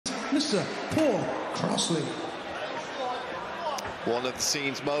Mr. Paul Crossley. One of the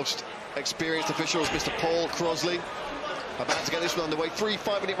scene's most experienced officials, Mr. Paul Crossley, about to get this one underway. 3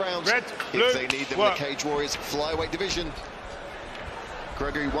 5-minute rounds if they need them in the Cage Warriors flyweight division.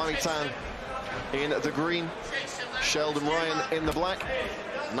 Gregory Wamytan in the green, Sheldon Ryan in the black.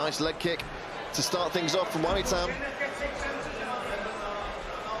 Nice leg kick to start things off from Wamytan.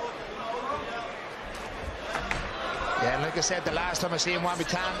 Yeah, and like I said, the last time I seen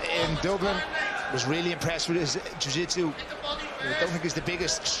Wamytan in Dublin, was really impressed with his jiu-jitsu. I don't think he's the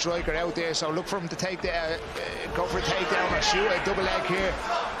biggest striker out there, so look for him to take the go for a takedown or shoot a double leg here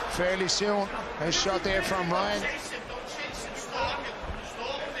fairly soon. Nice shot there from Ryan.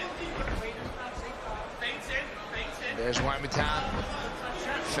 There's Wamytan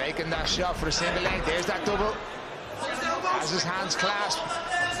faking that shot for a single leg. There's that double. Has his hands clasped.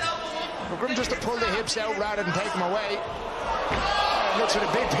 We're going just to pull the hips out rather than take them away. Looks for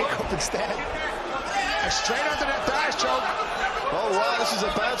a big pickup instead. And straight onto that dash choke. Oh wow, this is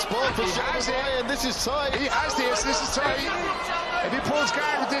a bad spot for Sheldon Ryan. This is tight. He has this. This is tight. If he pulls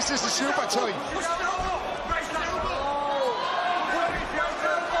guard with this is super tight.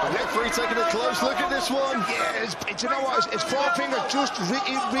 The referee taking a close look at this one. Yeah, you know what? His forefinger just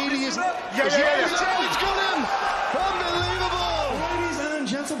it really isn't. It's got him. Unbelievable. Ladies and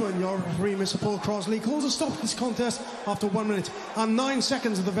gentlemen, your referee, Mr. Paul Crossley, calls a stop to this contest after 1 minute and 9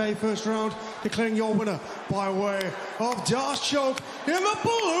 seconds of the very first round, declaring your winner by way of dash choke in the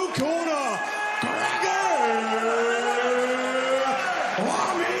blue corner, Gregory